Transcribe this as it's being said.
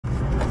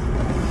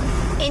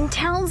In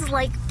towns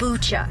like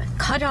Bucha,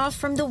 cut off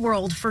from the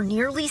world for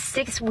nearly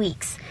 6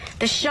 weeks,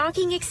 the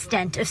shocking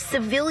extent of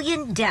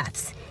civilian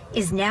deaths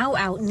is now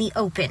out in the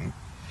open.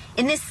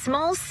 In this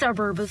small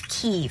suburb of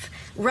Kyiv,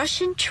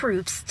 Russian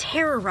troops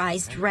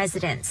terrorized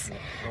residents.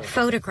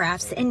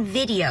 Photographs and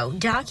video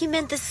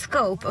document the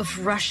scope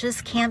of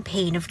Russia's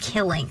campaign of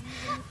killing.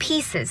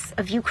 Pieces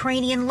of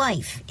Ukrainian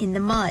life in the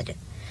mud.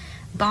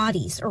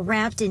 Bodies are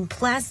wrapped in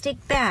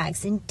plastic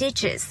bags in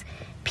ditches.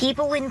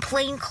 People in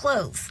plain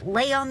clothes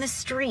lay on the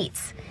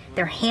streets,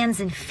 their hands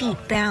and feet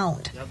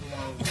bound.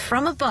 And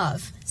from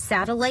above,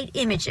 satellite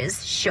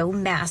images show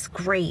mass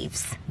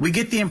graves. We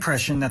get the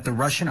impression that the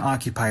Russian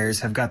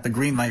occupiers have got the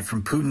green light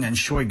from Putin and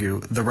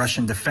Shoigu, the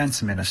Russian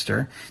defense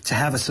minister, to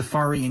have a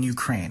safari in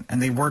Ukraine,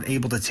 and they weren't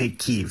able to take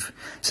Kyiv.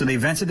 So they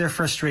vented their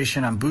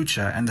frustration on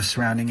Bucha and the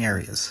surrounding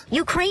areas.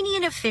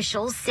 Ukrainian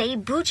officials say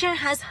Bucha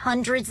has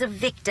hundreds of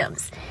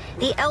victims,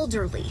 the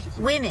elderly,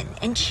 women,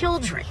 and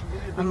children,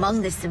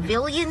 among the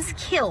civilians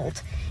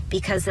killed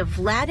because of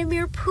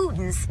Vladimir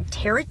Putin's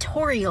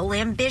territorial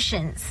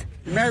ambitions.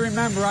 You may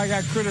remember I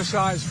got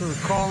criticized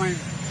for calling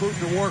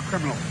Putin a war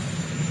criminal.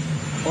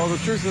 Well, the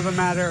truth of the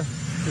matter,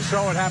 you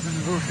saw what happened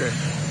in Bucha.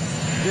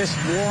 This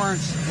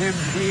warrants him.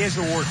 He is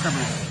a war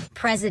criminal.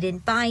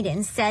 President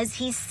Biden says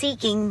he's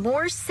seeking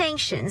more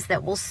sanctions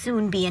that will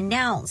soon be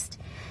announced.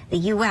 The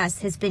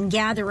U.S. has been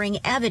gathering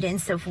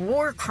evidence of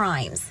war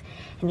crimes,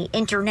 and the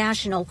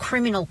International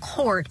Criminal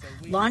Court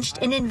launched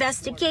an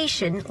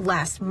investigation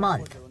last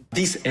month.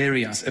 These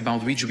areas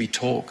about which we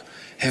talk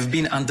have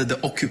been under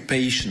the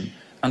occupation,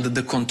 under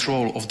the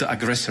control of the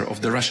aggressor,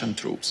 of the Russian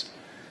troops.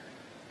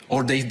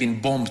 Or they've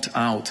been bombed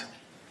out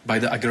by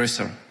the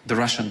aggressor, the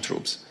Russian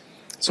troops.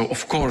 So,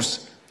 of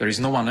course, there is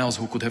no one else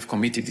who could have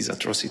committed these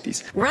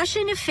atrocities.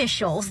 Russian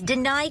officials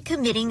deny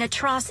committing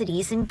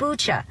atrocities in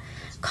Bucha,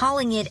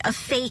 calling it a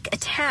fake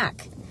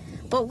attack.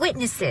 But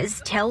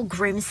witnesses tell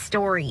grim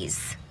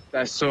stories.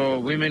 I saw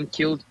women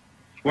killed.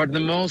 What the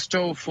most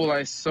awful,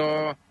 I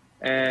saw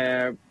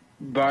a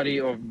body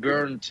of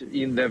burnt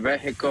in the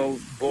vehicle,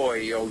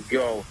 boy or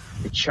girl,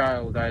 a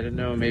child, I don't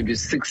know, maybe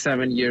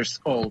 6-7 years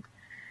old.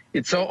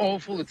 It's so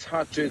awful, it's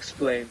hard to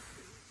explain.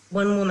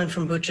 One woman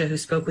from Bucha who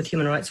spoke with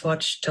Human Rights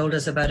Watch told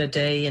us about a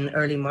day in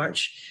early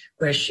March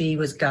where she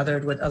was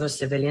gathered with other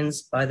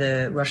civilians by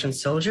the Russian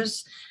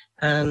soldiers,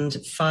 and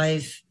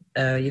 5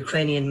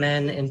 Ukrainian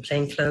men in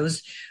plain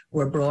clothes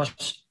were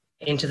brought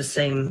into the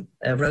same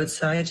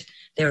roadside.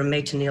 They were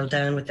made to kneel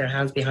down with their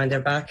hands behind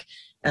their back,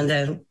 and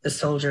then the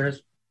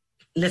soldiers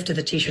lifted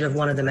the T-shirt of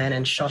one of the men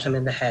and shot him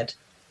in the head.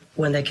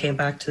 When they came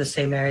back to the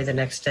same area the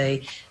next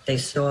day, they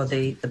saw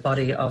the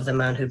body of the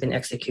man who'd been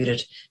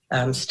executed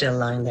still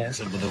lying there.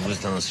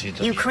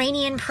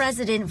 Ukrainian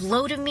President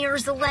Volodymyr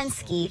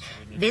Zelensky,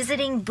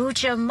 visiting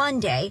Bucha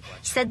Monday,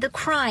 said the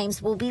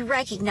crimes will be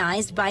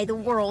recognized by the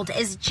world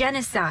as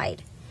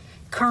genocide.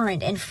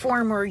 Current and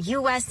former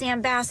U.S.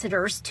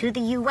 ambassadors to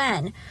the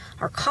UN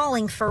are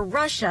calling for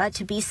Russia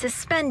to be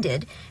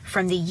suspended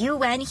from the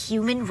UN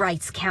Human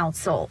Rights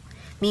Council.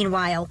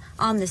 Meanwhile,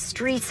 on the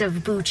streets of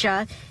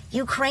Bucha,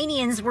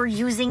 Ukrainians were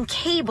using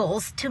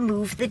cables to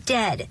move the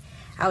dead.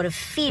 Out of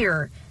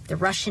fear, the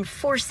Russian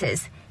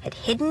forces had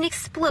hidden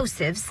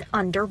explosives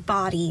under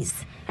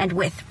bodies. And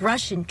with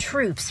Russian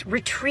troops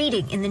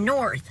retreating in the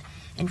north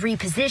and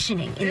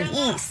repositioning in the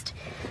east,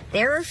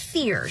 there are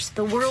fears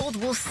the world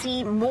will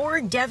see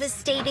more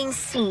devastating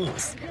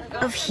scenes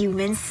of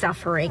human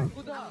suffering.